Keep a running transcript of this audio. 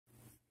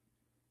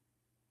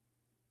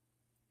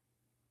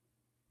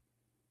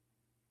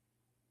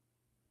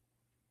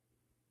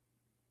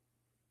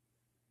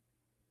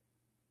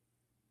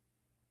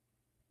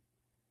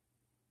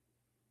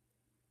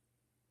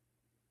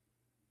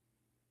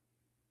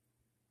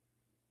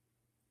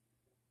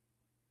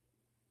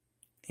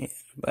Hey,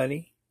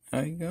 buddy.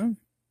 How you going?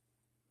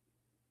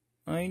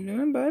 How you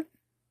doing, bud?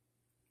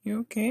 You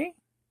okay?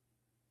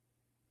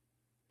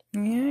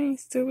 Yeah, you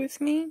still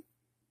with me?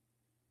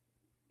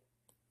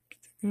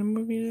 Still gonna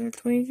move your little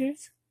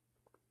tweezers?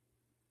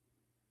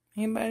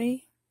 Hey,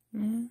 buddy?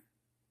 Yeah?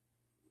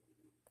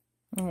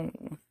 Oh.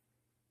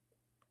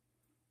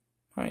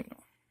 I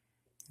know.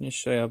 Just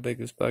show you how big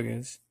this bug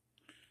is.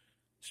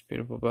 This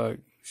beautiful bug.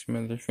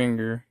 Smooth your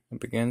finger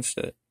up against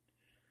it.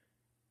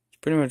 It's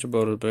pretty much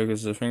about as big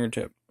as a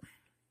fingertip.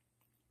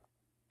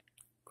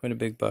 Quite a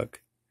big bug.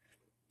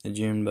 The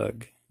June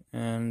bug.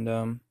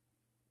 And,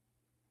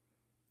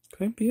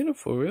 quite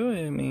beautiful,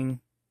 really. I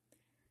mean,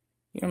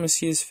 you almost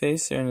see his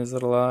face there and his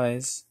little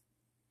eyes.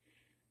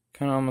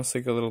 Kind of almost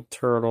like a little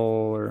turtle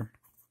or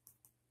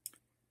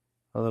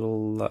a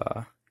little,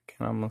 kind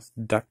of almost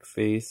duck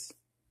face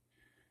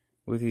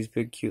with these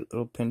big cute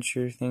little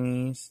pincher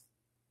thingies.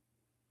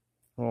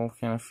 Little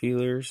kind of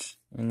feelers.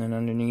 And then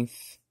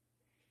underneath,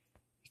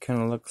 he kind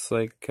of looks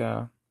like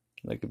a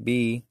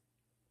bee.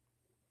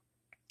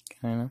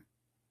 Kind of.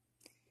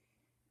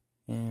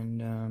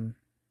 And,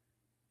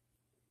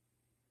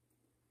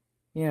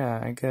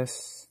 yeah, I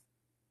guess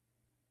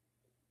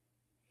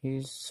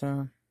he's,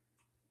 on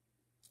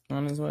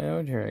his way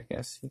out here, I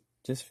guess. He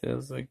just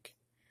feels like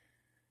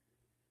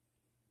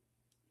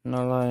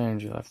not a lot of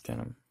energy left in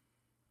him.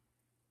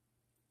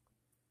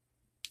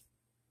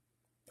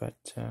 But,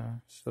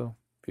 still,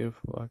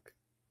 beautiful bug.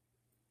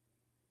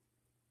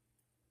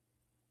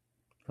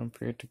 Don't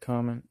forget to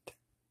comment,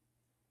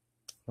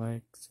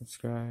 like,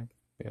 subscribe.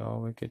 Be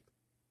all wicked.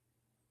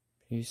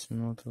 Peace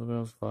and love to the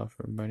wheels fall off,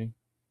 everybody.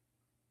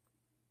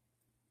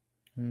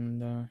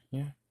 And,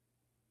 yeah.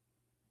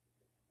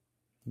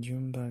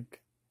 June bug.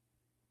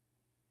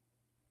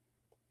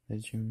 The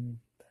June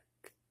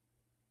bug.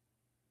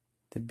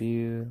 The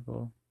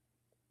beautiful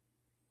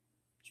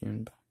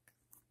June bug.